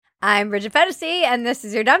I'm Bridget Fetisi, and this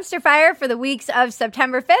is your Dumpster Fire for the weeks of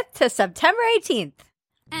September 5th to September 18th.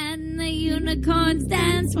 And the unicorns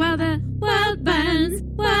dance while the world burns,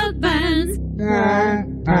 world burns.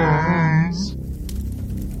 World burns.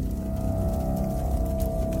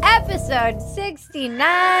 Episode 69,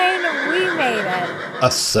 we made it.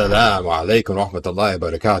 Assalamu alaikum wa rahmatullahi wa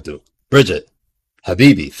barakatuh. Bridget,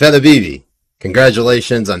 Habibi, Felabibi,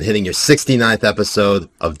 congratulations on hitting your 69th episode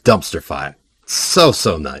of Dumpster Fire. So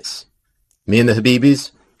nice. Me and the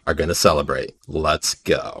Habibis are gonna celebrate. Let's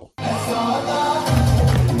go.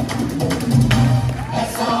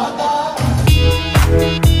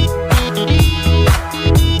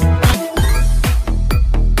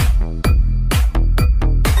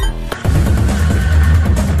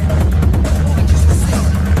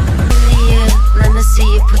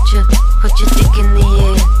 Put your dick in the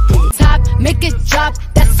air. Top, make it drop.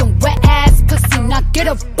 That's some wet ass pussy. Now get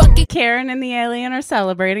a bucket. Karen and the alien are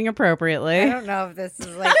celebrating appropriately. I don't know if this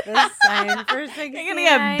is like the sign for 69. You're gonna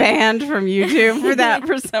get banned from YouTube for that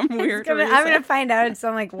for some weird reason. I'm gonna find out it's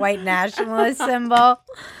some like white nationalist symbol.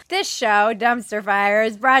 This show, Dumpster Fire,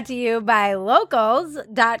 is brought to you by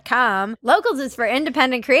Locals.com. Locals is for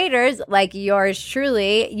independent creators like yours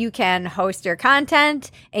truly. You can host your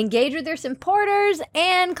content, engage with your supporters,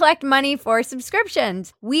 and collect money for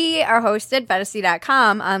subscriptions. We are hosted,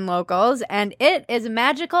 Fetisi.com, on Locals, and it is a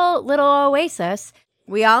magical little oasis.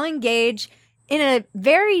 We all engage in a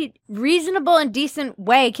very reasonable and decent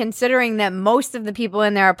way, considering that most of the people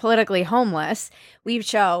in there are politically homeless. We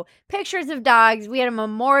show pictures of dogs. We had a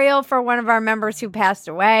memorial for one of our members who passed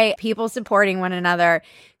away. People supporting one another.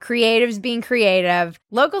 Creatives being creative.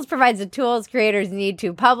 Locals provides the tools creators need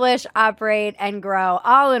to publish, operate, and grow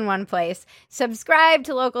all in one place. Subscribe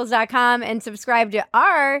to Locals.com and subscribe to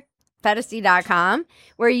our Fetisi.com,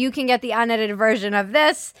 where you can get the unedited version of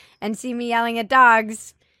this and see me yelling at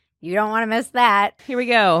dogs. You don't want to miss that. Here we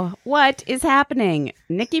go. What is happening?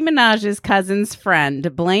 Nicki Minaj's cousin's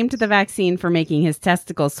friend blamed the vaccine for making his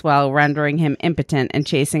testicles swell, rendering him impotent and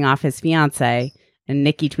chasing off his fiance. And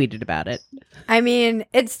Nicki tweeted about it. I mean,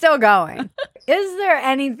 it's still going. Is there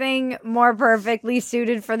anything more perfectly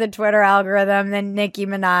suited for the Twitter algorithm than Nicki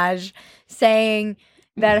Minaj saying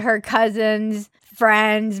that her cousin's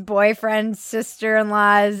friend's boyfriend's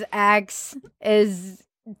sister-in-law's ex is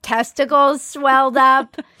testicles swelled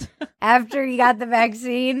up after he got the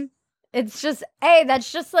vaccine? It's just,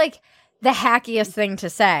 that's just like the hackiest thing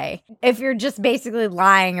to say. If you're just basically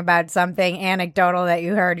lying about something anecdotal that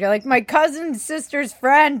you heard, you're like, my cousin's sister's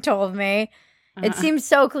friend told me. It seems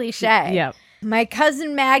so cliche. Yep. My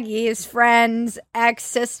cousin Maggie's friend's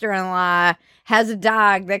ex-sister-in-law has a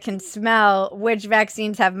dog that can smell which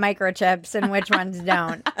vaccines have microchips and which ones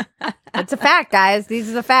don't. It's a fact, guys. These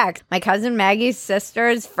are the facts. My cousin Maggie's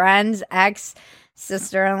sister's friend's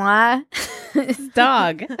ex-sister-in-law.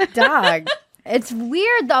 Dog. It's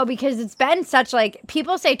weird, though, because it's been such, like,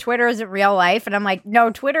 people say Twitter isn't real life, and I'm like,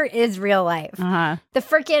 no, Twitter is real life. Uh-huh. The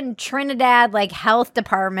freaking Trinidad, like, health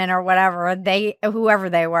department or whatever,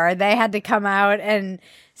 whoever they were, they had to come out and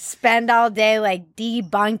spend all day, like,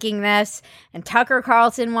 debunking this, and Tucker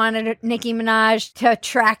Carlson wanted Nicki Minaj to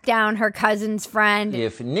track down her cousin's friend.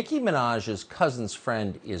 If Nicki Minaj's cousin's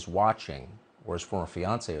friend is watching, or his former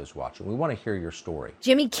fiance is watching, we want to hear your story.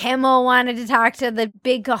 Jimmy Kimmel wanted to talk to the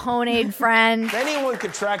big cojones friend. If anyone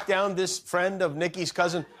could track down this friend of Nicki's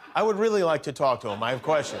cousin, I would really like to talk to him. I have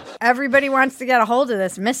questions. Everybody wants to get a hold of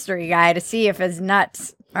this mystery guy to see if his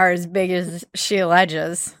nuts are as big as she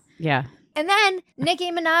alleges. Yeah. And then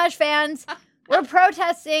Nicki Minaj fans were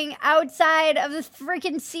protesting outside of the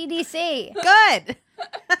freaking CDC. Good.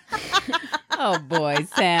 Oh, boy,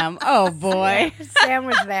 Sam. Oh, boy. Sam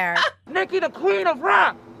was there. Nicki, the queen of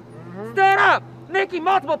rap, stood up. Nicki,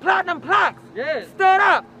 multiple platinum plaques, stood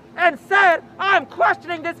up and said, I'm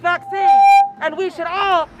questioning this vaccine, and we should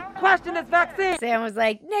all question this vaccine. Sam was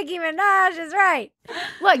like, Nicki Minaj is right.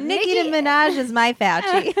 Look, Nicki Minaj is my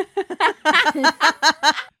Fauci.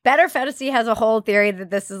 Better Fetisi has a whole theory that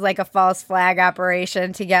this is like a false flag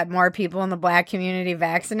operation to get more people in the black community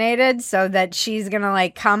vaccinated, so that she's going to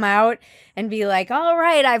like come out and be like, all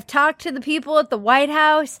right, I've talked to the people at the White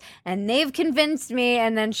House and they've convinced me,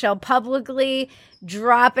 and then she'll publicly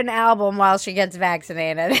drop an album while she gets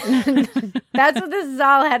vaccinated. That's what this is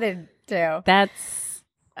all headed to. That's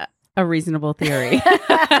a reasonable theory.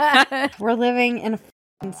 We're living in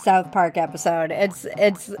a South Park episode.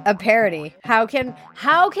 It's a parody. How can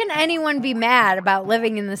anyone be mad about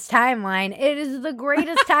living in this timeline? It is the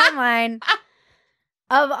greatest timeline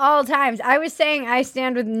of all times. I was saying I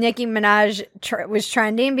stand with Nicki Minaj was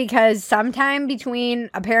trending because sometime between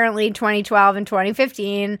apparently 2012 and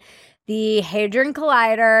 2015, The Hadron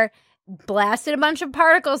Collider blasted a bunch of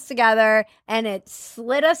particles together, and it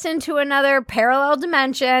slid us into another parallel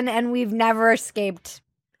dimension, and we've never escaped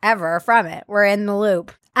ever from it. We're in the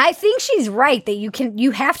loop. I think she's right that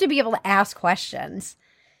you have to be able to ask questions.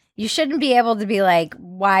 You shouldn't be able to be like,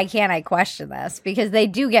 why can't I question this? Because they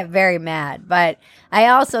do get very mad. But I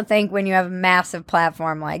also think when you have a massive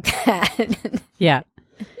platform like that. Yeah.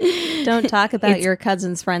 Don't talk about your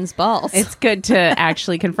cousin's friend's balls. It's good to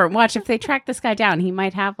actually confirm. Watch, if they track this guy down, he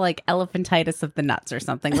might have like elephantitis of the nuts or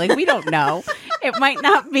something. Like, we don't know. It might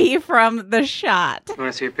not be from the shot. You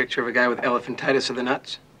want to see a picture of a guy with elephantitis of the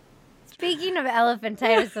nuts? Speaking of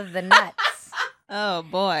elephantitis of the nuts. Oh,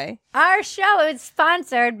 boy. Our show is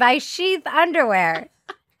sponsored by Sheath Underwear.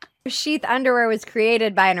 Sheath Underwear was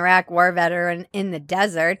created by an Iraq war veteran in the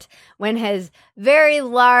desert when his very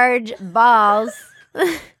large balls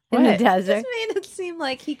in the desert. This made it seem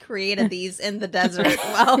like he created these in the desert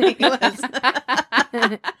while he was.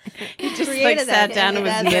 He just like sat down and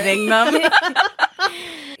was knitting them.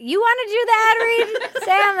 You want to do the ad read,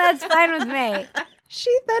 Sam? That's fine with me.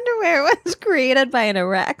 Sheath Underwear was created by an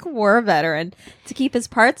Iraq war veteran to keep his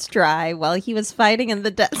parts dry while he was fighting in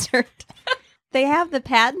the desert. They have the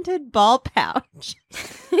patented ball pouch.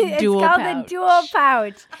 It's Dual called pouch. the dual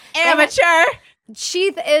pouch. Amateur.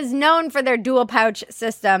 Sheath is known for their dual pouch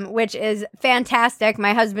system, which is fantastic.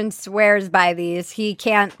 My husband swears by these. He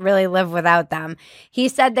can't really live without them. He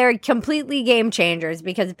said they're completely game changers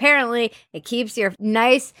because apparently it keeps your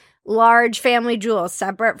nice, large family jewels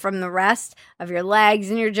separate from the rest of your legs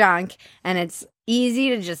and your junk. And it's easy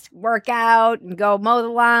to just work out and go mow the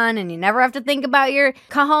lawn, and you never have to think about your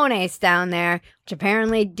cojones down there, which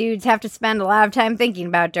apparently dudes have to spend a lot of time thinking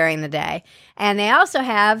about during the day. And they also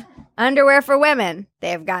have underwear for women.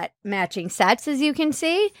 They've got matching sets, as you can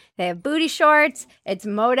see. They have booty shorts. It's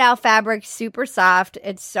modal fabric, super soft.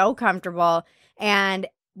 It's so comfortable. And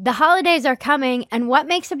the holidays are coming, and what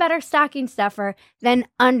makes a better stocking stuffer than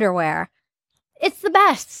underwear? It's the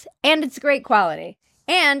best, and it's great quality.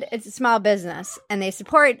 And it's a small business, and they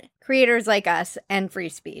support creators like us and free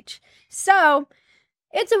speech. So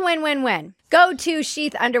it's a win-win-win. Go to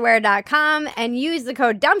sheathunderwear.com and use the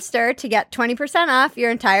code DUMPSTER to get 20% off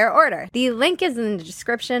your entire order. The link is in the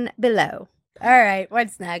description below. All right,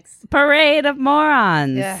 what's next? Parade of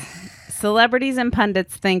morons. Yeah. Celebrities and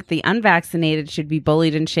pundits think the unvaccinated should be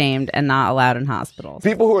bullied and shamed and not allowed in hospitals.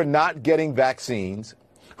 People who are not getting vaccines,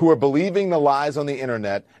 who are believing the lies on the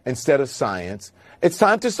internet instead of science, it's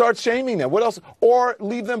time to start shaming them. What else? Or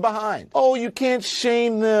leave them behind. Oh, you can't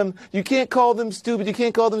shame them. You can't call them stupid. You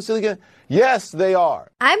can't call them silly. Yes, they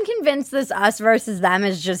are. I'm convinced this us versus them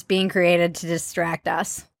is just being created to distract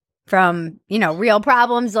us from, real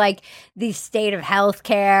problems like the state of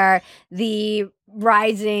healthcare, the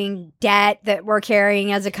rising debt that we're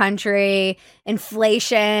carrying as a country,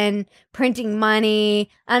 inflation, printing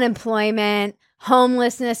money, unemployment,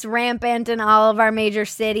 homelessness rampant in all of our major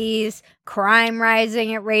cities, crime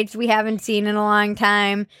rising at rates we haven't seen in a long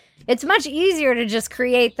time. It's much easier to just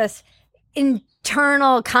create this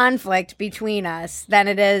internal conflict between us than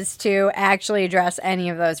it is to actually address any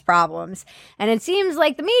of those problems. And it seems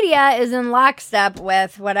like the media is in lockstep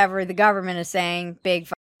with whatever the government is saying. Big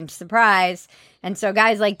fucking surprise. And so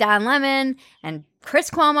guys like Don Lemon and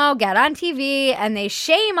Chris Cuomo get on TV and they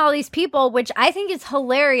shame all these people, which I think is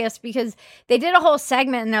hilarious because they did a whole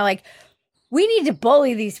segment and they're like, we need to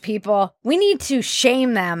bully these people. We need to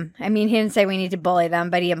shame them. I mean, he didn't say we need to bully them,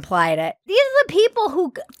 but he implied it. These are the people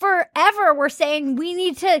who forever were saying we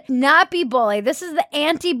need to not be bullied. This is the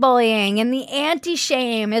anti-bullying and the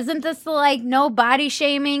anti-shame. Isn't this the no body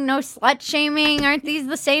shaming, no slut shaming? Aren't these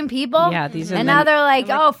the same people? Yeah, these are And now they're like,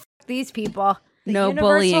 oh, f- these people. No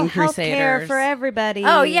bullying Universal crusaders. healthcare for everybody.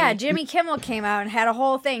 Oh, yeah. Jimmy Kimmel came out and had a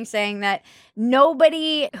whole thing saying that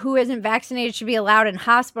nobody who isn't vaccinated should be allowed in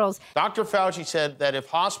hospitals. Dr. Fauci said that if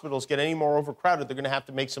hospitals get any more overcrowded, they're going to have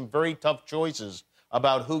to make some very tough choices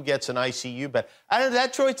about who gets an ICU bed.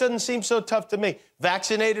 That choice doesn't seem so tough to me.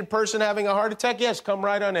 Vaccinated person having a heart attack? Yes, come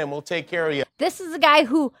right on in. We'll take care of you. This is the guy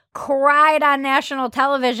who cried on national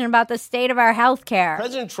television about the state of our health care.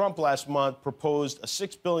 President Trump last month proposed a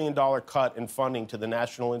 $6 billion cut in funding to the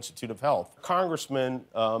National Institute of Health. Congressman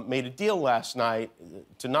made a deal last night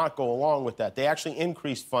to not go along with that. They actually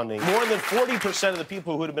increased funding. More than 40% of the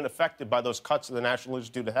people who would have been affected by those cuts to the National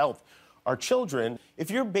Institute of Health are children.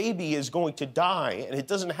 If your baby is going to die, and it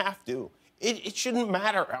doesn't have to, it shouldn't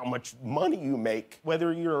matter how much money you make,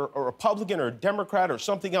 whether you're a Republican or a Democrat or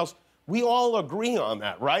something else. We all agree on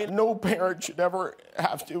that, right? No parent should ever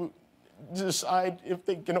have to decide if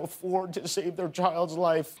they can afford to save their child's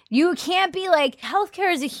life. You can't be like,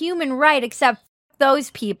 healthcare is a human right, except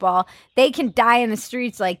those people. They can die in the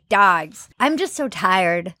streets like dogs. I'm just so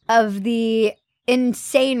tired of the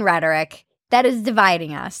insane rhetoric that is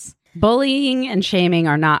dividing us. Bullying and shaming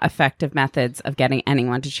are not effective methods of getting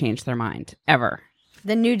anyone to change their mind, ever.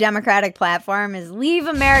 The new Democratic platform is leave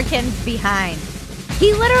Americans behind.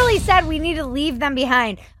 He literally said we need to leave them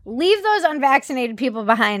behind. Leave those unvaccinated people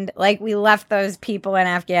behind like we left those people in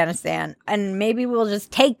Afghanistan. And maybe we'll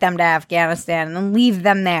just take them to Afghanistan and leave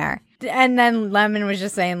them there. And then Lemon was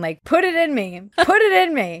just saying, like, put it in me. Put it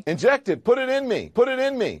in me. Inject it. Put it in me. Put it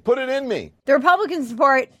in me. Put it in me. The Republicans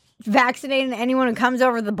support vaccinating anyone who comes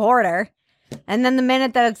over the border. And then the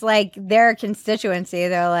minute that it's like their constituency,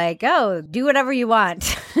 they're like, oh, do whatever you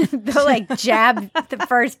want. They'll like jab the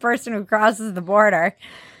first person who crosses the border.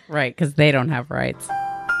 Right, because they don't have rights.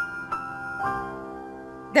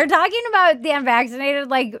 They're talking about the unvaccinated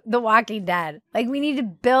like The Walking Dead. Like we need to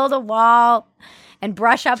build a wall and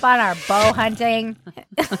brush up on our bow hunting.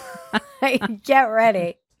 Get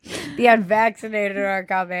ready. The unvaccinated are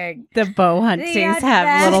coming. The bow huntings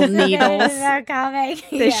have little needles. Are coming.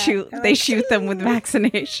 They shoot them with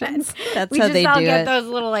vaccinations. That's We how just they all do get it. those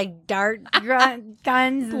little like dart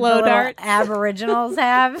guns, Blow the little darts. Aboriginals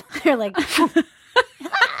have. They're like, you've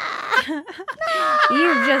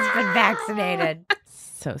just been vaccinated.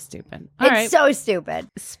 So stupid. All right. It's so stupid.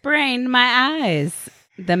 Sprained my eyes.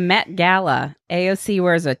 The Met Gala. AOC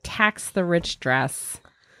wears a tax the rich dress.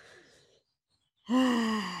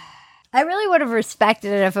 I really would have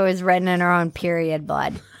respected it if it was written in her own period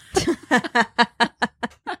blood.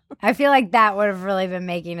 I feel like that would have really been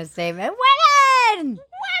making a statement. Women!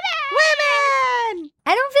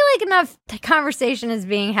 I don't feel like enough conversation is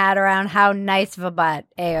being had around how nice of a butt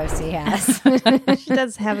AOC has. She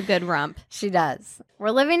does have a good rump. She does. We're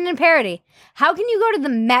living in parody. How can you go to the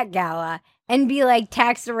Met Gala and be like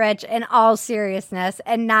tax the rich in all seriousness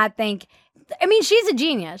and not think, I mean, she's a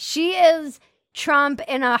genius. She is Trump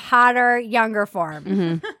in a hotter, younger form.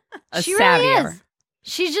 Mm-hmm. She savvier. really is.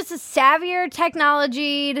 She's just a savvier,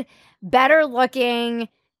 technologied, better looking,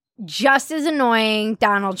 just as annoying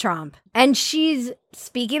Donald Trump. And she's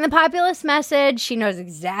speaking the populist message. She knows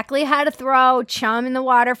exactly how to throw chum in the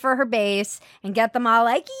water for her base and get them all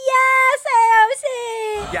like, yes,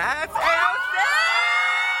 AOC! Yes, AOC!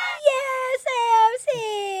 Yes, AOC!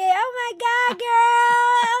 Oh my God, girl!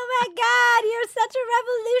 Oh my God, you're such a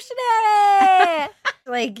revolutionary!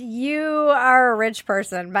 Like, you are a rich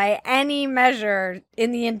person by any measure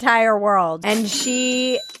in the entire world. And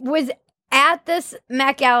she was at this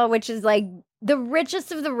Met Gala, which is like the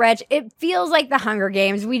richest of the rich. It feels like the Hunger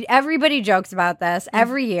Games. Everybody jokes about this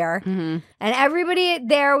every year. Mm-hmm. And everybody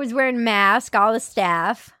there was wearing masks, all the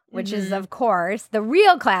staff, which is, of course, the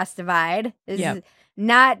real class divide. Is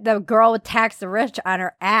not the girl with tax the rich on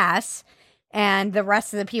her ass and the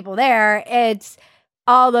rest of the people there. It's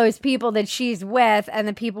all those people that she's with and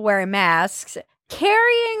the people wearing masks,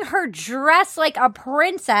 carrying her dress like a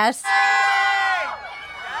princess.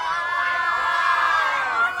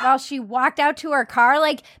 While she walked out to her car,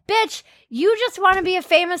 like, bitch, you just want to be a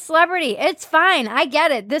famous celebrity. It's fine. I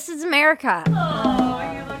get it. This is America.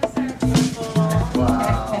 Oh, you look so beautiful.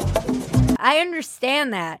 Wow. I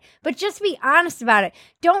understand that. But just be honest about it.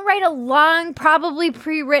 Don't write a long, probably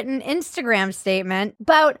pre-written Instagram statement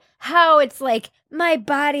about how it's like, my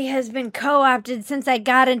body has been co-opted since I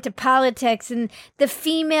got into politics and the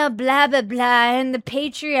female blah, blah, blah, and the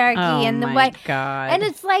patriarchy and the white. God. And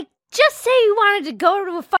it's like, just say you wanted to go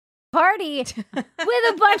to a party with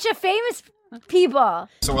a bunch of famous people.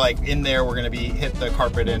 So we're like in there, we're going to be hit the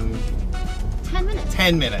carpet in 10 minutes.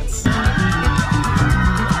 10 minutes.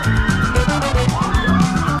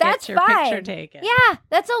 That's your fine. picture taken. Yeah,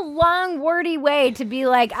 that's a long, wordy way to be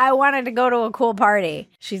like, I wanted to go to a cool party.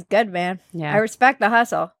 She's good, man. Yeah. I respect the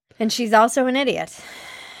hustle. And she's also an idiot.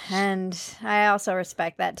 And I also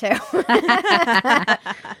respect that too.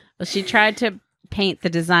 Well, she tried to paint the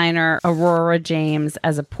designer Aurora James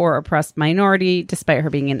as a poor, oppressed minority, despite her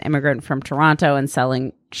being an immigrant from Toronto and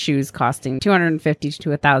selling shoes costing $250 to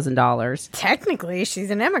 $1,000. Technically,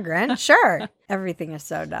 she's an immigrant. Sure. Everything is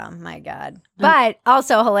so dumb. My God. But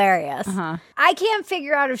also hilarious. Uh-huh. I can't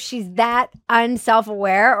figure out if she's that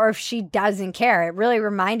unself-aware or if she doesn't care. It really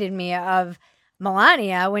reminded me of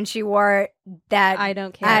Melania when she wore that I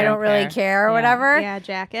don't care. I don't really care or Yeah. whatever. Yeah,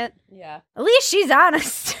 jacket. Yeah. At least she's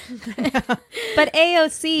honest. But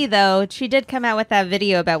AOC, though, she did come out with that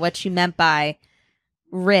video about what she meant by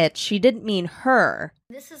rich. She didn't mean her.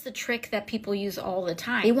 This is the trick that people use all the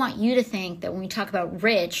time. They want you to think that when we talk about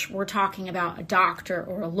rich, we're talking about a doctor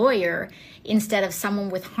or a lawyer instead of someone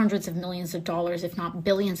with hundreds of millions of dollars, if not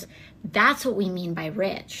billions. That's what we mean by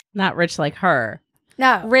rich. Not rich like her.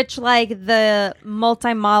 No. Rich like the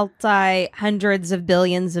multi hundreds of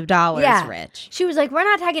billions of dollars rich. She was like, we're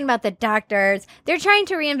not talking about the doctors. They're trying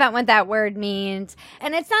to reinvent what that word means.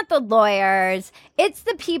 And it's not the lawyers. It's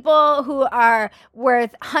the people who are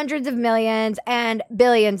worth hundreds of millions and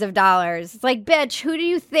billions of dollars. It's like, bitch, who do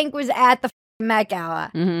you think was at the Met Gala?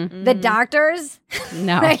 The doctors?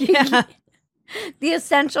 No. The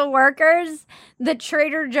essential workers? The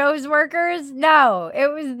Trader Joe's workers? No, it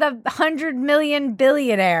was the 100 million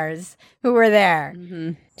billionaires who were there.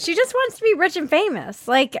 She just wants to be rich and famous.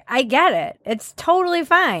 Like, I get it. It's totally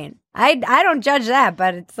fine. I don't judge that,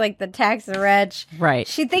 but it's like the tax the rich. Right.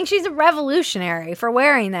 She thinks she's a revolutionary for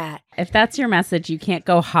wearing that. If that's your message, you can't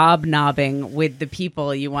go hobnobbing with the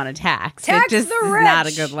people you want to tax. Tax it just the is rich, not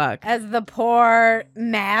a good look. as the poor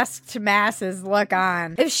masked masses look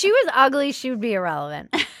on. If she was ugly, she would be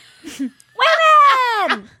irrelevant.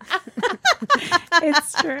 Women!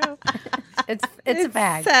 It's true. It's a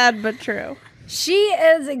fact. Sad but true. She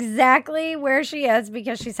is exactly where she is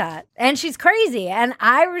because she's hot. And she's crazy. And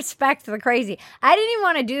I respect the crazy. I didn't even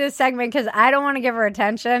want to do this segment because I don't want to give her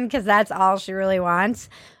attention because that's all she really wants.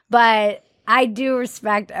 But I do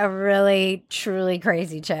respect a really, truly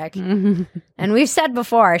crazy chick. And we've said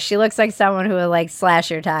before, she looks like someone who would like slash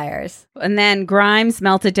your tires. And then Grimes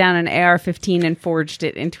melted down an AR-15 and forged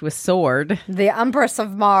it into a sword. The Empress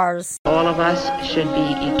of Mars. All of us should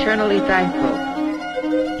be eternally thankful.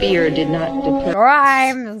 Fear did not deter.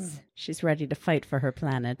 Grimes. She's ready to fight for her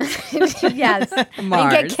planet. Yes.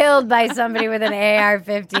 Mars. And get killed by somebody with an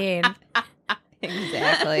AR-15.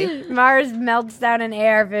 Exactly. Mars melts down an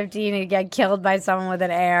AR-15 and get killed by someone with an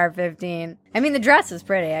AR-15. I mean, the dress is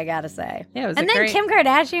pretty, I gotta say. Yeah, it was and then Kim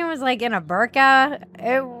Kardashian was like in a burqa.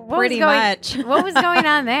 What was going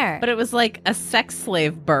on there? But it was like a sex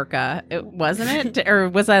slave burqa, wasn't it? Or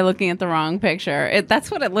was I looking at the wrong picture? That's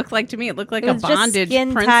what it looked like to me. It looked like a bondage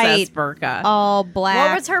princess burqa. All black.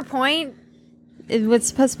 What was her point? It was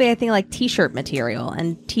supposed to be, I think, like t-shirt material.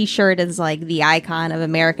 And t-shirt is like the icon of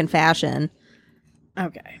American fashion.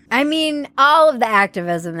 Okay. I mean, all of the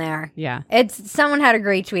activism there. Yeah. Someone had a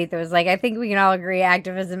great tweet that was like, I think we can all agree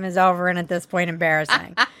activism is over and at this point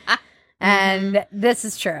embarrassing. And this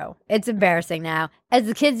is true. It's embarrassing now. As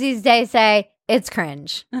the kids these days say, it's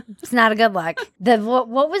cringe. It's not a good look. What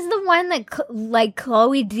was the one that like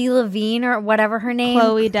Chloe DeLavine or whatever her name?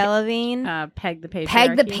 Chloe DeLavine. Peg the Patriarchy.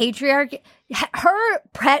 Peg the Patriarchy. Her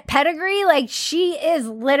pedigree, like she is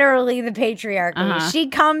literally the patriarchy. She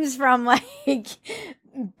comes from like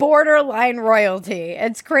borderline royalty.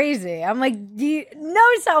 It's crazy. I'm like, no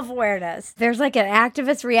self-awareness. There's like an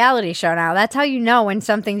activist reality show now. That's how you know when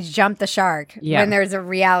something's jumped the shark. Yeah. When there's a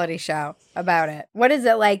reality show about it. What is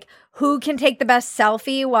it like? Who can take the best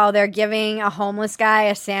selfie while they're giving a homeless guy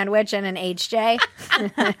a sandwich and an HJ?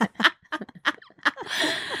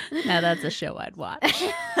 Now that's a show I'd watch.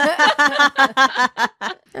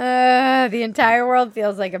 The entire world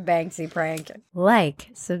feels like a Banksy prank. Like,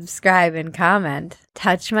 subscribe, and comment.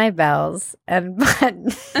 Touch my bells and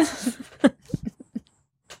buttons.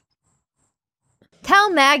 Tell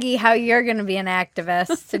Maggie how you're going to be an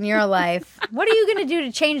activist in your life. What are you going to do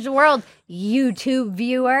to change the world, YouTube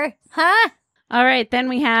viewer? Huh? All right, then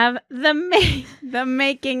we have the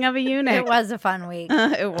making of a eunuch. It was a fun week.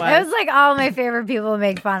 It was. It was like all my favorite people to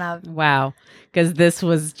make fun of. Wow, because this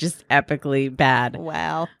was just epically bad.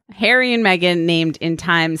 Wow. Harry and Meghan named in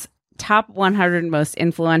Time's top 100 most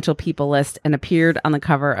influential people list and appeared on the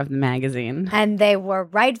cover of the magazine. And they were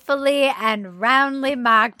rightfully and roundly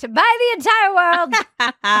mocked by the entire world.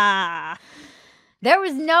 There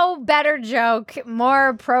was no better joke, more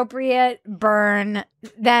appropriate burn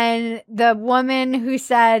than the woman who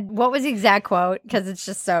said, what was the exact quote? Because it's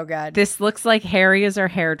just so good. This looks like Harry is her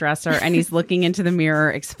hairdresser and he's looking into the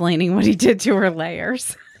mirror explaining what he did to her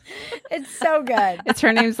layers. It's so good.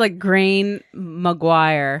 Her name's like Grain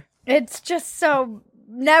Maguire. It's just so...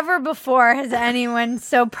 Never before has anyone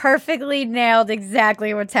so perfectly nailed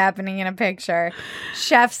exactly what's happening in a picture.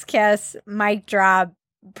 Chef's kiss, mic drop.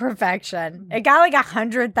 Perfection. It got like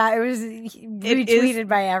 100. It was retweeted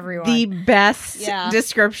by everyone. The best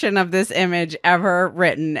description of this image ever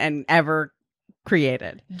written and ever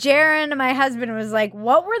created. Jaron, my husband, was like,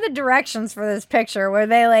 what were the directions for this picture? Were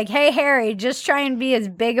they like, hey, Harry, just try and be as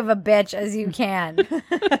big of a bitch as you can.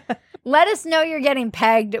 Let us know you're getting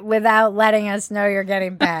pegged without letting us know you're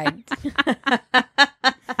getting pegged.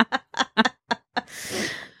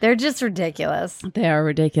 They're just ridiculous. They are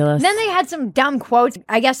ridiculous. Then they had some dumb quotes.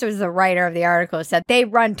 I guess it was the writer of the article said they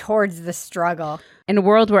run towards the struggle. In a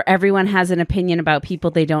world where everyone has an opinion about people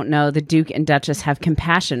they don't know, the Duke and Duchess have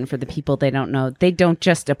compassion for the people they don't know. They don't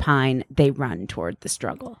just opine, they run toward the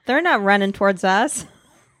struggle. They're not running towards us.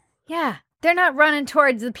 Yeah. They're not running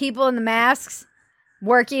towards the people in the masks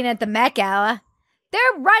working at the Met Gala.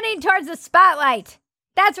 They're running towards the spotlight.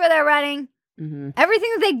 That's where they're running. Mm-hmm. Everything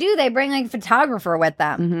that they do, they bring like a photographer with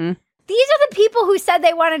them. Mm-hmm. These are the people who said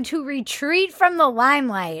they wanted to retreat from the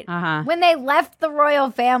limelight when they left the royal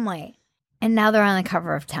family. And now they're on the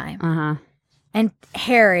cover of Time. And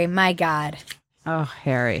Harry, my God. Oh,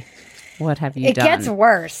 Harry. What have you It done? gets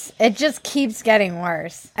worse. It just keeps getting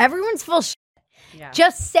worse. Everyone's full shit. Yeah.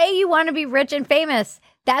 Just say you want to be rich and famous.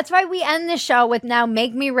 That's why we end the show with now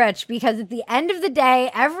make me rich, because at the end of the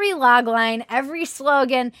day, every logline, every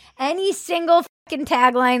slogan, any single fucking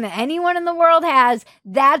tagline that anyone in the world has,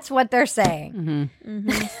 that's what they're saying.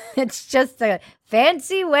 It's just a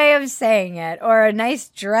fancy way of saying it, or a nice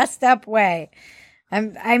dressed up way.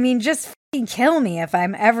 I mean, just fucking kill me if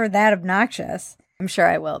I'm ever that obnoxious. I'm sure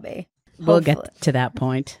I will be. We'll get to that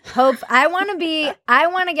point. I want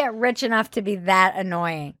to get rich enough to be that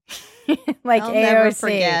annoying. Like I'll AOC. never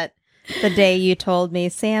forget the day you told me,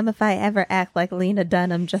 Sam, if I ever act like Lena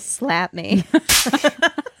Dunham, just slap me.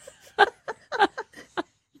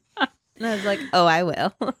 And I was like, oh, I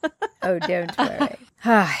will. Oh, don't worry.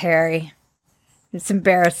 Oh, Harry. It's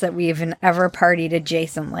embarrassed that we even ever partied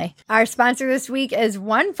adjacently. Our sponsor this week is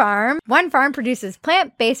One Farm. One Farm produces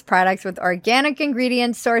plant-based products with organic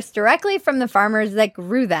ingredients sourced directly from the farmers that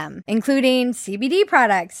grew them, including CBD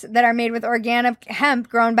products that are made with organic hemp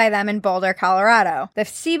grown by them in Boulder, Colorado. The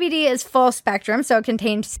CBD is full spectrum, so it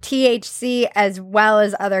contains THC as well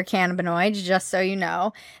as other cannabinoids, just so you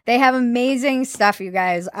know. They have amazing stuff, you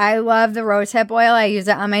guys. I love the rosehip oil. I use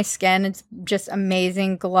it on my skin. It's just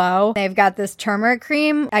amazing glow. They've got this turmeric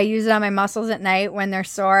cream. I use it on my muscles at night when they're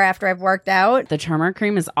sore after I've worked out. The turmeric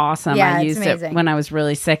cream is awesome. Yeah, I it's used amazing. it when I was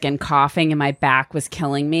really sick and coughing and my back was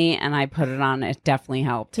killing me, and I put it on. It definitely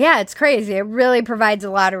helped. Yeah, it's crazy. It really provides a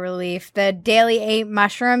lot of relief. The Daily 8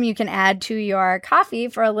 mushroom you can add to your coffee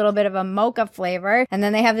for a little bit of a mocha flavor. And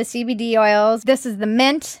then they have the CBD oils. This is the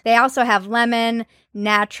mint. They also have lemon,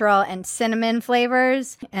 natural, and cinnamon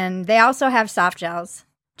flavors. And they also have soft gels,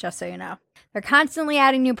 just so you know. They're constantly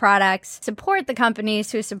adding new products. Support the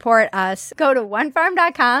companies who support us. Go to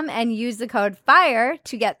onefarm.com and use the code FIRE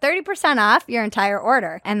to get 30% off your entire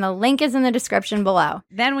order. And the link is in the description below.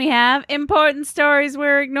 Then we have important stories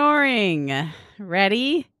we're ignoring.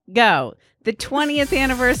 Ready? Go. The 20th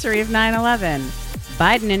anniversary of 9/11.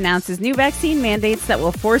 Biden announces new vaccine mandates that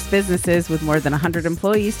will force businesses with more than 100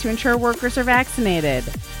 employees to ensure workers are vaccinated.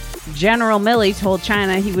 General Milley told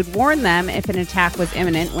China he would warn them if an attack was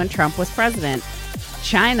imminent when Trump was president.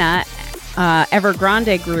 China,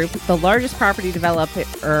 Evergrande Group, the largest property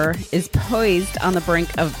developer, is poised on the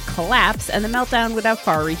brink of collapse, and the meltdown would have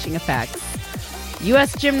far-reaching effects.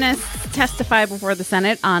 U.S. gymnasts testify before the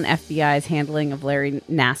Senate on FBI's handling of Larry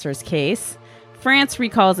Nassar's case. France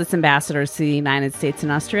recalls its ambassadors to the United States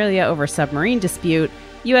and Australia over submarine dispute.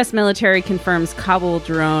 U.S. military confirms Kabul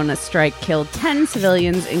drone strike killed 10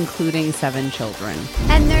 civilians, including 7 children.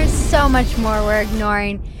 And there's so much more we're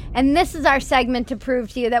ignoring. And this is our segment to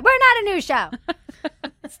prove to you that we're not a news show.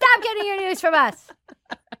 Stop getting your news from us.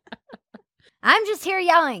 I'm just here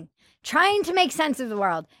yelling, trying to make sense of the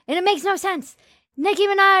world. And it makes no sense. Nicki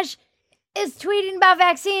Minaj is tweeting about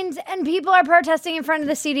vaccines and people are protesting in front of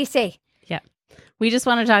the CDC. Yeah. We just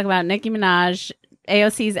want to talk about Nicki Minaj,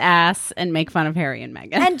 AOC's ass, and make fun of Harry and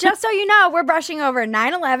Meghan. And just so you know, we're brushing over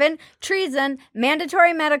 9/11, treason,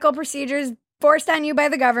 mandatory medical procedures forced on you by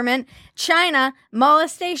the government, China,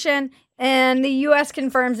 molestation, and the U.S.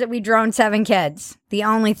 confirms that we droned 7 kids. The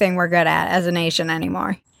only thing we're good at as a nation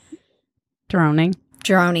anymore. Droning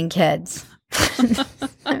kids.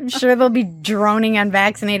 I'm sure they'll be droning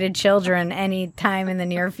unvaccinated children any time in the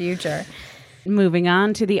near future. Moving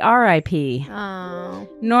on to the RIP. Oh.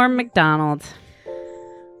 Norm Macdonald.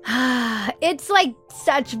 It's like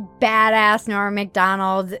such badass Norm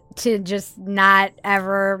Macdonald to just not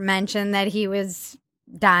ever mention that he was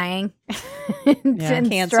dying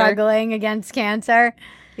and struggling against cancer.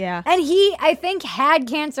 Yeah. And he, I think, had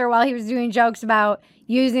cancer while he was doing jokes about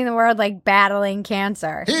using the word like battling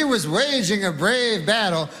cancer. He was waging a brave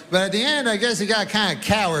battle, but at the end, I guess he got kind of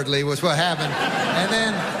cowardly was what happened. And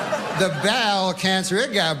then the bowel cancer,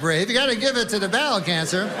 it got brave. You got to give it to the bowel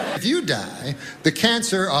cancer. If you die, the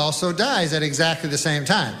cancer also dies at exactly the same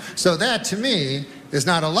time. So that, to me, is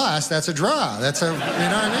not a loss. That's a draw. That's a, you know what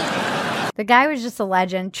I mean? The guy was just a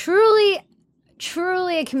legend. Truly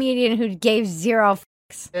a comedian who gave zero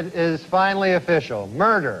fucks. It is finally official.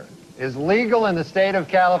 Murder is legal in the state of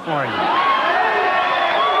California.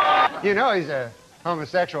 You know he's a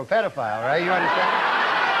homosexual pedophile, right? You understand?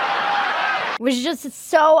 Was just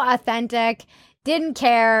so authentic. didn't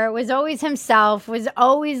care, was always himself, was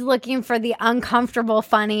always looking for the uncomfortable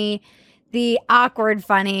funny, the awkward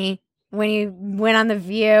funny. When he went on The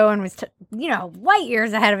View and was, light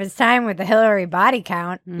years ahead of his time with the Hillary body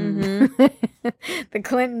count. Mm-hmm. The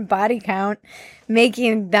Clinton body count,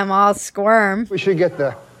 making them all squirm. We should get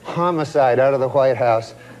the homicide out of the White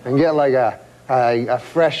House and get like a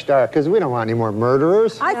fresh start, because we don't want any more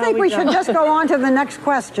murderers. I think we should just go on to the next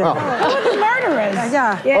question. Oh. Who are the murderers?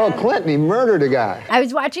 Yeah. Oh, Clinton, he murdered a guy. I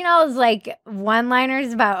was watching all his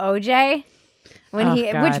one-liners about OJ.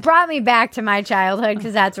 Which brought me back to my childhood,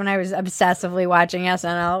 because that's when I was obsessively watching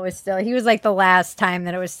SNL. He was like the last time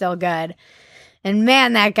that it was still good. And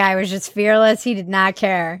man, that guy was just fearless. He did not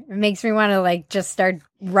care. It makes me want to just start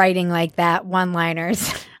writing like that,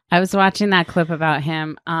 one-liners. I was watching that clip about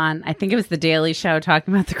him on, I think it was The Daily Show,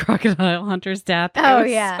 talking about the crocodile hunter's death. Oh,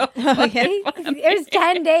 yeah. It was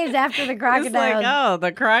 10 days after the crocodile.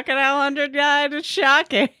 The crocodile hunter died. It's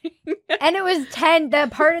shocking. And it was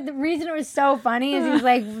the reason it was so funny is he was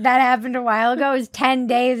like, that happened a while ago. It was 10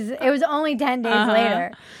 days. It was only 10 days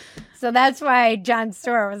later. So that's why Jon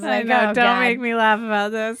Stewart was like, don't God. make me laugh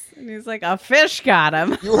about this. And he's like, a fish got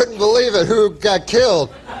him. You wouldn't believe it. Who got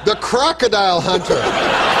killed? The crocodile hunter.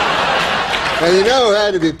 And who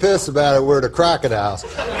had to be pissed about it were the crocodiles,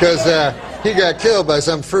 because he got killed by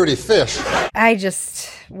some fruity fish. I just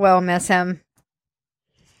will miss him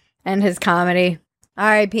and his comedy.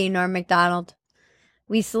 R.I.P. Norm Macdonald.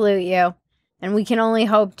 We salute you. And we can only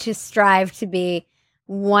hope to strive to be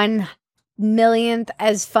 1/1,000,000th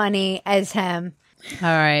as funny as him. All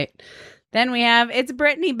right. Then we have It's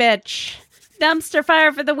Britney, bitch. Dumpster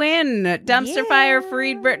fire for the win. Dumpster fire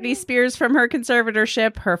freed Britney Spears from her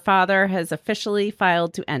conservatorship. Her father has officially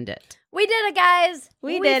filed to end it. We did it, guys.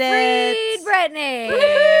 We did it. Freed Britney.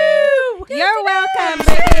 Woo-hoo! You're welcome,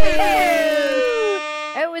 Britney.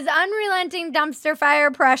 It was unrelenting dumpster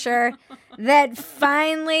fire pressure that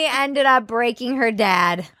finally ended up breaking her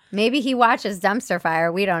dad. Maybe he watches Dumpster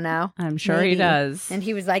Fire. We don't know. I'm sure he does. And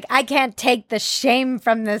he was like, I can't take the shame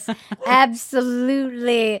from this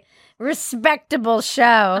absolutely respectable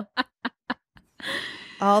show.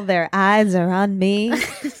 All their eyes are on me.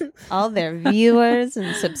 All their viewers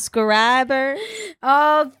and subscribers.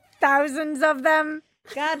 All thousands of them.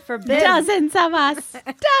 God forbid. Dozens of us.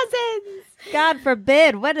 Dozens. God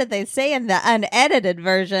forbid. What did they say in the unedited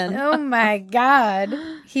version? Oh my God.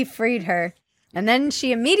 He freed her. And then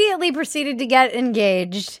she immediately proceeded to get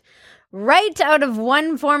engaged right out of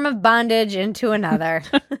one form of bondage into another.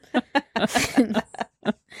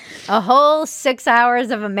 A whole 6 hours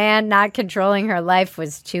of a man not controlling her life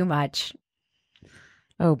was too much.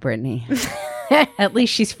 Oh, Britney. At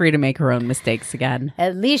least she's free to make her own mistakes again.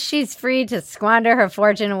 At least she's free to squander her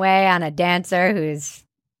fortune away on a dancer who's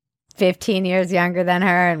 15 years younger than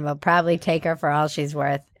her and will probably take her for all she's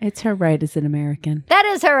worth. It's her right as an American. That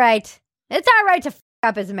is her right. It's our right to f***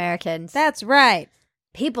 up as Americans. That's right.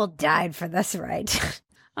 People died for this right.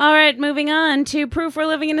 All right, moving on to proof we're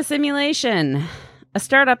living in a simulation. A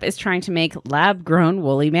startup is trying to make lab-grown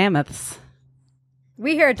woolly mammoths.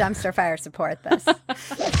 We here at Dumpster Fire support this.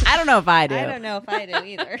 I don't know if I do. I don't know if I do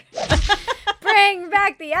either. Bring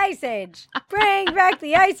back the Ice Age. Bring back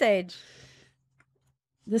the Ice Age.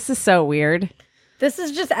 This is so weird. This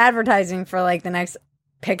is just advertising for the next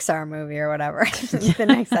Pixar movie or whatever. The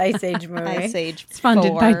next Ice Age movie. Ice Age. It's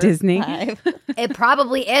funded by Disney. It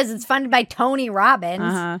probably is. It's funded by Tony Robbins.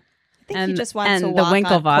 Uh-huh. I think he just wants to the walk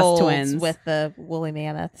Winklevoss on coals twins with the woolly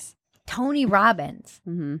mammoths. Tony Robbins.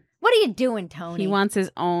 Mm-hmm. What are you doing, Tony? He wants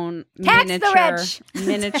his own Tax the rich.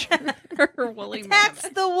 miniature woolly Tax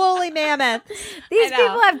the woolly mammoth. These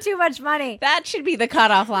people have too much money. That should be the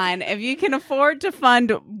cutoff line. If you can afford to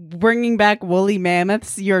fund bringing back woolly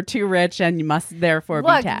mammoths, you're too rich and you must therefore be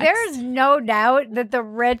taxed. There's no doubt that the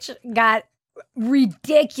rich got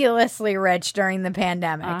ridiculously rich during the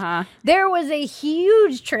pandemic. Uh-huh. There was a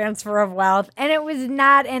huge transfer of wealth, and it was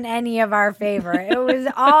not in any of our favor. It was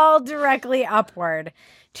all directly upward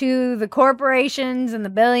to the corporations and the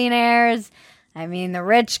billionaires. I mean, the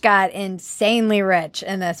rich got insanely rich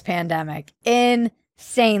in this pandemic.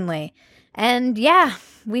 Insanely. And yeah,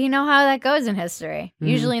 we know how that goes in history. Mm-hmm.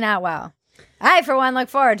 Usually not well. I, for one, look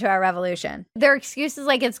forward to our revolution. Their excuse is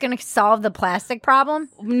it's going to solve the plastic problem.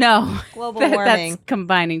 No. Global warming. That's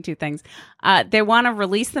combining two things. They want to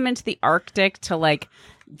release them into the Arctic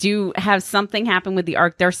to have something happen with the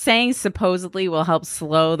Arctic. They're saying supposedly will help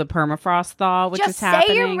slow the permafrost thaw, which is happening. Just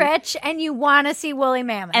say you're rich and you want to see woolly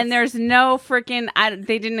mammoths. And there's no freaking...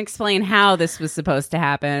 they didn't explain how this was supposed to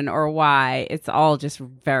happen or why. It's all just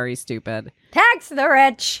very stupid. Tax the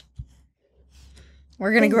rich.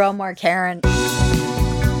 We're going to grow more Karen.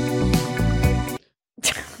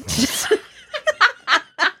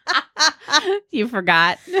 You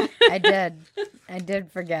forgot. I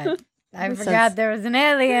did forget. I Ever forgot since- there was an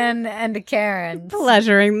alien and a Karen.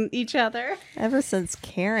 Pleasuring each other. Ever since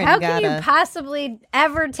Karen How got can you possibly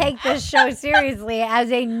ever take this show seriously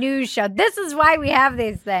as a news show? This is why we have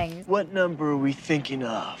these things. What number are we thinking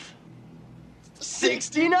of?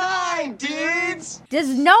 69, dudes! Does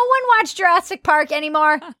no one watch Jurassic Park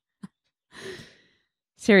anymore?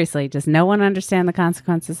 Seriously, does no one understand the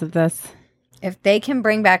consequences of this? If they can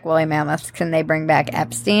bring back woolly mammoths, can they bring back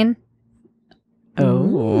Epstein?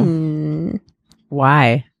 Oh.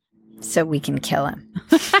 Why? So we can kill him.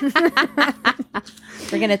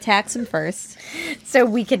 We're going to tax him first. So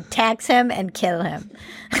we could tax him and kill him.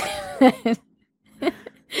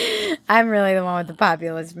 I'm really the one with the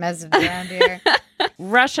populist message around here.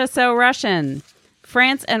 Russia so Russian.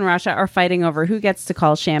 France and Russia are fighting over who gets to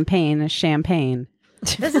call champagne champagne.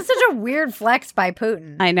 This is such a weird flex by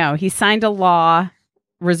Putin. I know. He signed a law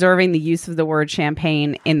reserving the use of the word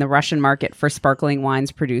champagne in the Russian market for sparkling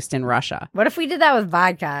wines produced in Russia. What if we did that with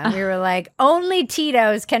vodka? And we were like, only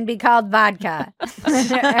Tito's can be called vodka.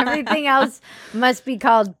 Everything else must be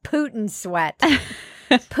called Putin sweat.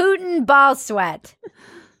 Putin ball sweat.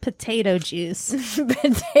 Potato juice.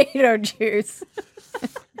 Potato juice.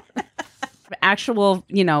 Actual,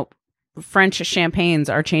 French champagnes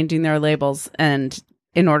are changing their labels and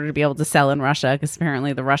in order to be able to sell in Russia, because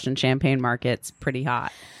apparently the Russian champagne market's pretty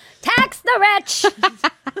hot. Tax the rich.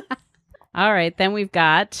 All right, then we've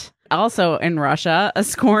got, also in Russia, a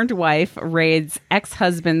scorned wife raids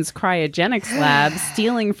ex-husband's cryogenics lab,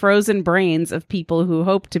 stealing frozen brains of people who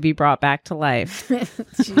hope to be brought back to life.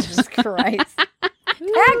 Jesus Christ. Tax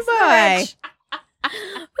the rich.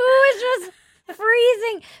 Who was just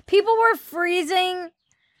freezing? People were freezing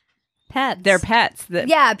pets. Their pets.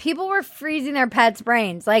 Yeah, people were freezing their pets'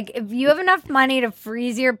 brains. Like, if you have enough money to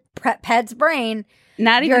freeze your pet's brain,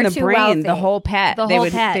 not even you're the too brain, wealthy. the whole pet. The they whole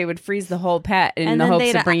would pet. They would freeze the whole pet in And the then hopes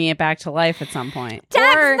they'd- of bringing it back to life at some point.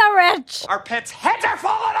 Tax the rich. Our pets' heads are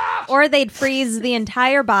falling off! Or they'd freeze the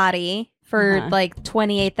entire body for like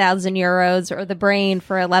 28,000 euros or the brain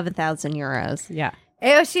for 11,000 euros. Yeah.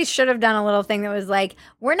 AOC should have done a little thing that was like,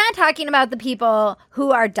 we're not talking about the people who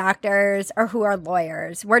are doctors or who are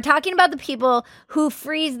lawyers. We're talking about the people who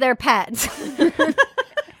freeze their pets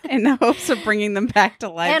In the hopes of bringing them back to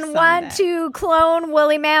life and someday. want to clone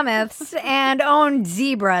woolly mammoths and own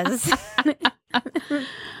zebras.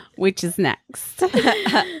 Which is next?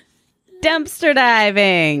 Dumpster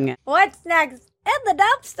diving. What's next? In the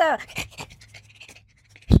dumpster.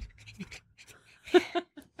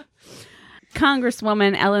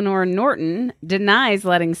 Congresswoman Eleanor Norton denies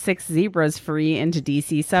letting 6 zebras free into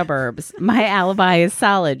D.C. suburbs. My alibi is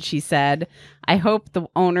solid, she said. I hope the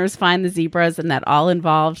owners find the zebras and that all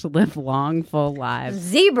involved live long, full lives.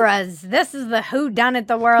 Zebras. This is the whodunit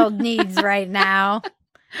the world needs right now.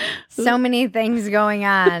 So many things going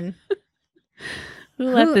on. Who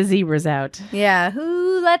let the zebras out? Yeah,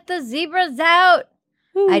 who let the zebras out?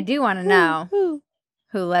 I do want to know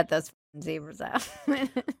who let those zebras out.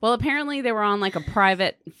 Well, apparently they were on like a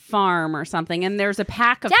private farm or something, and there's a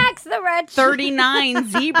pack of Tax the rich. 39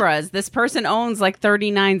 zebras. This person owns like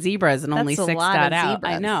 39 zebras, and only That's a 6 lot got of out.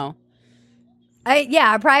 I zebras. know.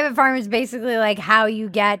 Yeah, a private farm is basically like how you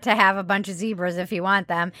get to have a bunch of zebras if you want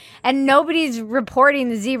them. And nobody's reporting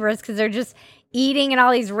the zebras because they're just eating in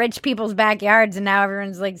all these rich people's backyards. And now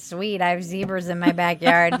everyone's like, sweet, I have zebras in my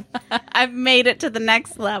backyard. I've made it to the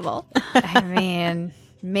next level. I mean,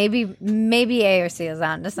 maybe AOC is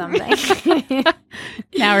on to something.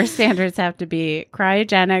 Now our standards have to be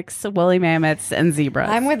cryogenics, woolly mammoths, and zebras.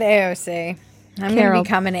 I'm with AOC. I'm going Carol. to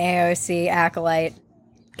become an AOC acolyte.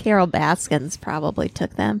 Carol Baskins probably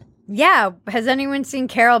took them. Yeah. Has anyone seen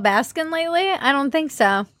Carol Baskin lately? I don't think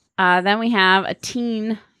so. Then we have a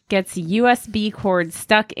teen gets USB cord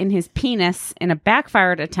stuck in his penis in a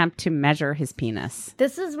backfired attempt to measure his penis.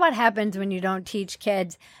 This is what happens when you don't teach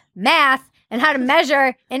kids math and how to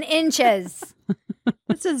measure in inches.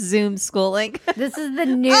 It's a Zoom schooling. This is the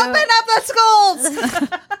new... Open up the schools!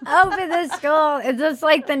 Open the school. Is this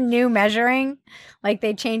like the new measuring? Like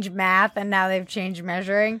they changed math and now they've changed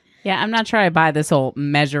measuring? Yeah, I'm not sure I buy this whole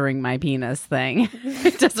measuring my penis thing.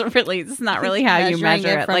 It's not really how you Measuring measure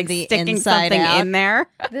it it. from Like the sticking inside something out. in there.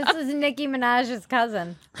 This is Nicki Minaj's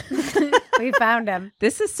cousin. We found him.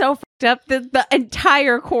 This is so fucked up. The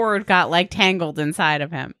entire cord got like tangled inside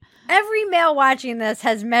of him. Every male watching this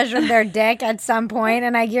has measured their dick at some point,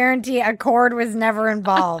 and I guarantee a cord was never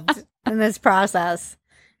involved in this process.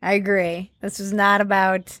 I agree. This was not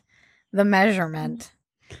about the measurement.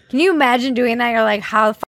 Can you imagine doing that? You're like,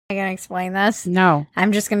 how the f*** am I going to explain this? No.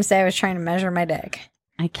 I'm just going to say I was trying to measure my dick.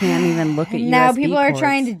 I can't even look at USB Now people are cords.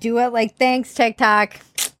 trying to do it like, thanks, TikTok.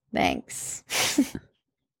 Thanks.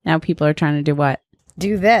 Now people are trying to do what?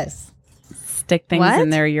 Do this. Stick things What?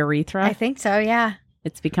 in their urethra? I think so, yeah.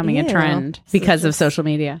 It's becoming a Ew. trend because of social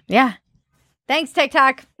media. Yeah. Thanks,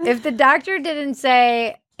 TikTok. If the doctor didn't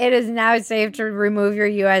say it is now safe to remove your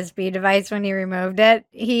USB device when he removed it,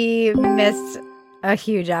 he missed a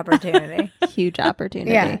huge opportunity. Huge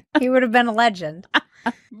opportunity. Yeah. He would have been a legend.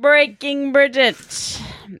 Breaking Bridget.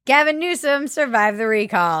 Gavin Newsom survived the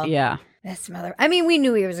recall. Yeah. This mother. I mean, we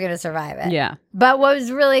knew he was going to survive it. Yeah. But what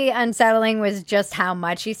was really unsettling was just how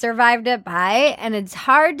much he survived it by. And it's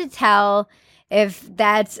hard to tell if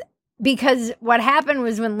that's because what happened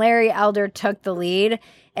was when Larry Elder took the lead,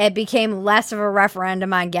 it became less of a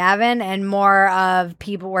referendum on Gavin and more of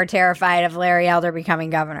people were terrified of Larry Elder becoming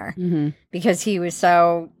governor because he was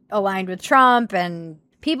so aligned with Trump, and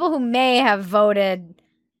people who may have voted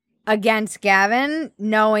against Gavin,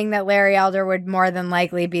 knowing that Larry Elder would more than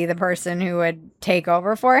likely be the person who would take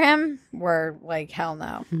over for him, were like, hell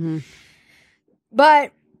no.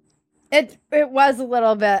 But it was a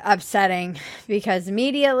little bit upsetting because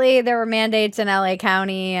immediately there were mandates in LA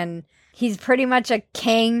County and he's pretty much a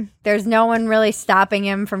king. There's no one really stopping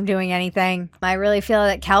him from doing anything. I really feel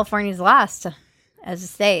that California's lost as a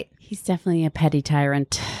state. He's definitely a petty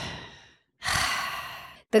tyrant.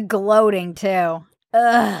 The gloating, too.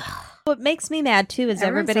 Ugh. What makes me mad, too, is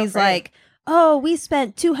Everyone's so everybody's afraid. like, oh, we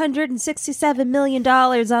spent $267 million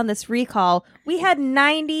on this recall. We had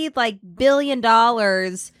 $90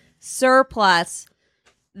 billion surplus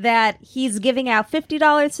that he's giving out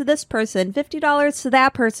 $50 to this person, $50 to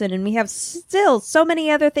that person, and we have still so many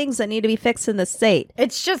other things that need to be fixed in the state.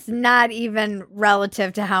 It's just not even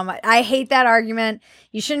relative to how much. I hate that argument.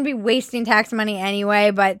 You shouldn't be wasting tax money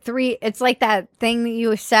anyway, but it's like that thing that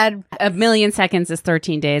you said. 1 million seconds is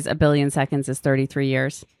 13 days. 1 billion seconds is 33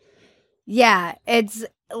 years. Yeah, it's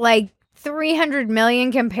like 300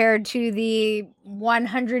 million compared to the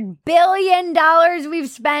 $100 billion we've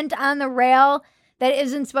spent on the rail that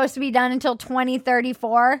isn't supposed to be done until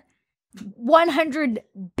 2034. $100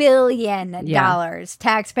 billion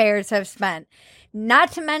taxpayers have spent.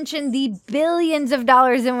 Not to mention the billions of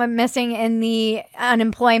dollars that went missing in the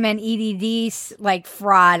unemployment EDD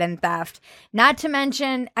fraud and theft. Not to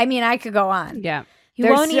mention, I mean, I could go on. Yeah. He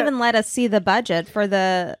won't even let us see the budget for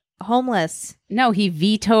the homeless. No, he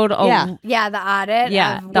vetoed. Yeah, the audit.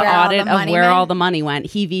 Yeah, of the where all audit the of money where went. all the money went.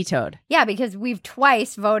 He vetoed. Yeah, because we've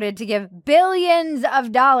twice voted to give billions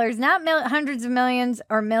of dollars, not hundreds of millions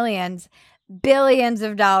or millions, billions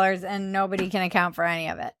of dollars, and nobody can account for any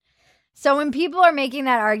of it. So when people are making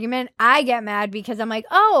that argument, I get mad because I'm like,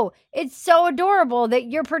 oh, it's so adorable that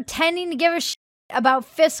you're pretending to give a shit about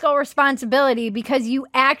fiscal responsibility because you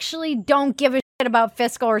actually don't give a shit about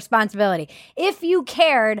fiscal responsibility. If you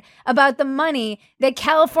cared about the money that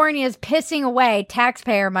California is pissing away,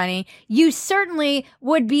 taxpayer money, you certainly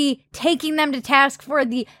would be taking them to task for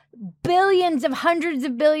the billions of hundreds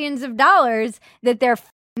of billions of dollars that they're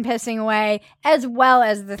pissing away, as well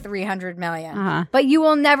as the 300 million. But you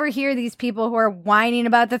will never hear these people who are whining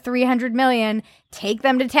about the 300 million take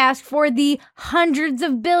them to task for the hundreds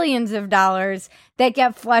of billions of dollars that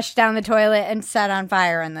get flushed down the toilet and set on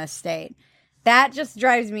fire in this state. That just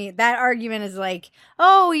drives me. That argument is like,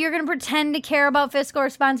 oh, you're going to pretend to care about fiscal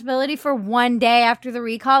responsibility for one day after the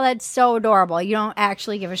recall? That's so adorable. You don't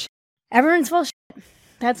actually give a shit. Everyone's full of shit.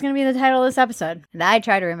 That's going to be the title of this episode. And I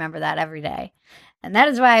try to remember that every day. And that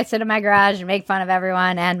is why I sit in my garage and make fun of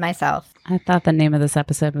everyone and myself. I thought the name of this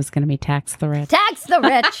episode was going to be Tax the Rich. Tax the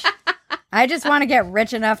rich. I just want to get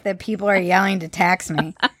rich enough that people are yelling to tax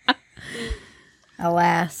me.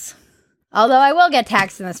 Alas. Although I will get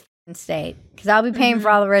taxed in this state because I'll be paying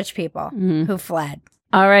for all the rich people who fled.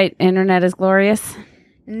 All right. Internet is glorious.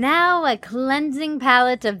 Now a cleansing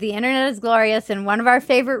palette of The Internet is Glorious and one of our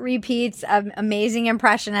favorite repeats of Amazing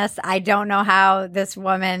Impressionist. I don't know how this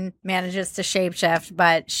woman manages to shapeshift,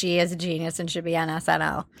 but she is a genius and should be on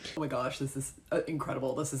SNL. Oh my gosh, this is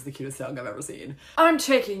incredible. This is the cutest song I've ever seen. I'm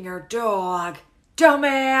taking your dog,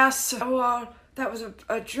 dumbass. Oh, that was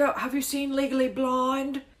a joke. Have you seen Legally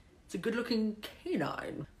Blonde? It's a good-looking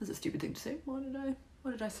canine. That's a stupid thing to say. Why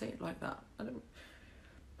did I say it like that? I don't know.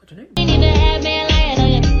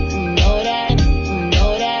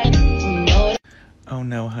 Oh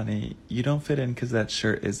no, honey, you don't fit in because that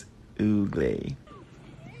shirt is ugly.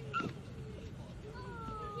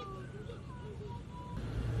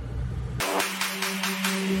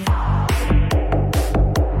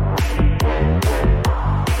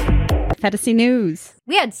 Fantasy News.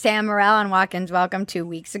 We had Sam Morrell on Walk-Ins Welcome 2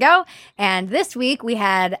 weeks ago, and this week we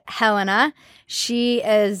had Helena. She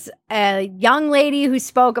is a young lady who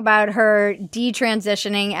spoke about her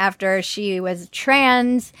detransitioning after she was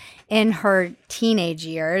trans in her teenage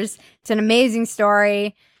years. It's an amazing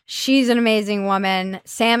story. She's an amazing woman.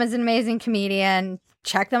 Sam is an amazing comedian.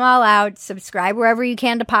 Check them all out. Subscribe wherever you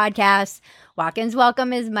can to podcasts. Walk-Ins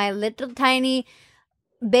Welcome is my little tiny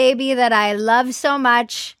baby that I love so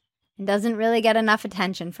much and doesn't really get enough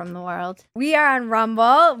attention from the world. We are on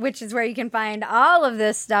Rumble, which is where you can find all of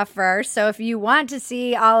this stuff first. So if you want to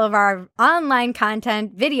see all of our online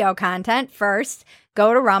content, video content first,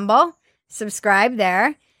 go to Rumble, subscribe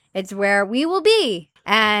there. It's where we will be.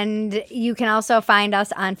 And you can also find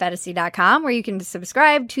us on Fetacy.com, where you can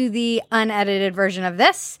subscribe to the unedited version of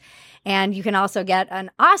this. And you can also get an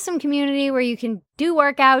awesome community where you can do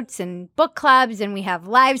workouts and book clubs. And we have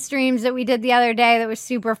live streams that we did the other day that was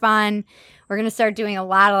super fun. We're going to start doing a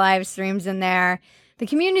lot of live streams in there. The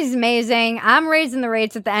community is amazing. I'm raising the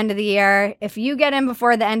rates at the end of the year. If you get in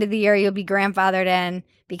before the end of the year, you'll be grandfathered in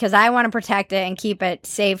because I want to protect it and keep it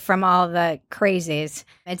safe from all the crazies.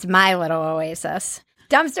 It's my little oasis.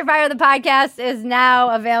 Dumpster Fire, the podcast, is now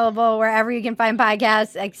available wherever you can find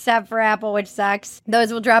podcasts, except for Apple, which sucks.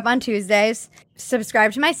 Those will drop on Tuesdays.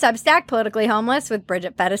 Subscribe to my Substack, Politically Homeless with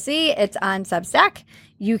Bridget Fetacy. It's on Substack.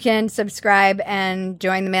 You can subscribe and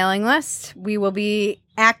join the mailing list. We will be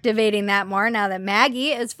activating that more now that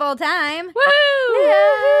Maggie is full-time. Woo!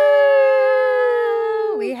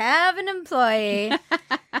 Woo! We have an employee.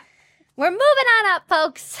 We're moving on up,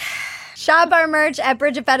 folks. Shop our merch at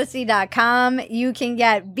BridgetFetacy.com. You can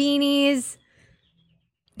get beanies.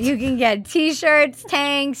 You can get t-shirts,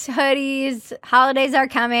 tanks, hoodies. Holidays are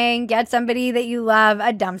coming. Get somebody that you love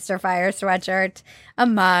a Dumpster Fire sweatshirt, a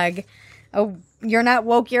mug. You're Not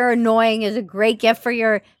Woke, You're Annoying is a great gift for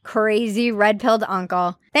your crazy red-pilled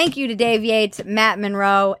uncle. Thank you to Dave Yates, Matt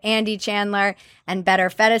Monroe, Andy Chandler, and Better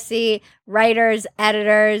Fetacy. Writers,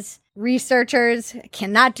 editors, researchers.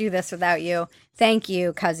 Cannot do this without you. Thank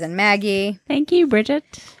you, Cousin Maggie. Thank you, Bridget.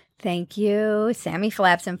 Thank you, Sammy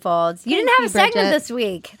Flaps and Folds. You didn't have a segment this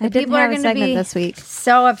week. I didn't have a segment this week.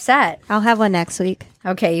 So upset. I'll have one next week.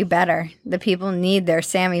 Okay, you better. The people need their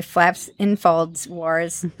Sammy Flaps and Folds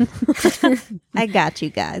wars. I got you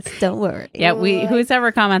guys. Don't worry. Yeah, whose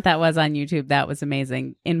ever comment that was on YouTube, that was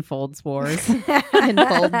amazing. Infolds Wars.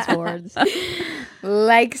 Infolds Wars.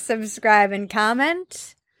 Like, subscribe, and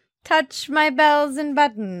comment. Touch my bells and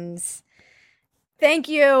buttons. Thank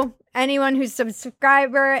you. Anyone who's a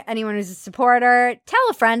subscriber, anyone who's a supporter, tell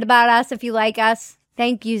a friend about us if you like us.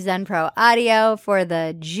 Thank you, ZenPro Audio, for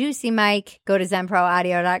the juicy mic. Go to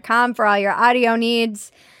zenproaudio.com for all your audio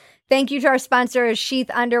needs. Thank you to our sponsors,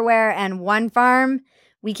 Sheath Underwear and One Farm.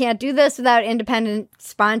 We can't do this without independent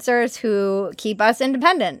sponsors who keep us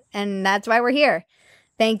independent, and that's why we're here.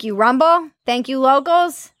 Thank you, Rumble. Thank you,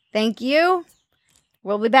 Locals. Thank you.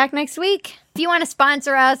 We'll be back next week. If you want to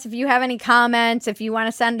sponsor us, if you have any comments, if you want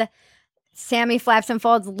to send Sammy Flaps and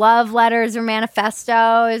Folds love letters or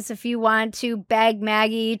manifestos, if you want to beg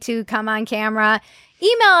Maggie to come on camera,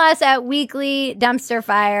 email us at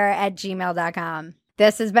weeklydumpsterfire@gmail.com.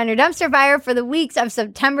 This has been your Dumpster Fire for the weeks of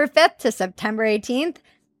September 5th to September 18th.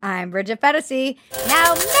 I'm Bridget Fetacy.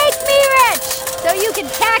 Now make me rich so you can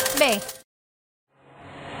tax me.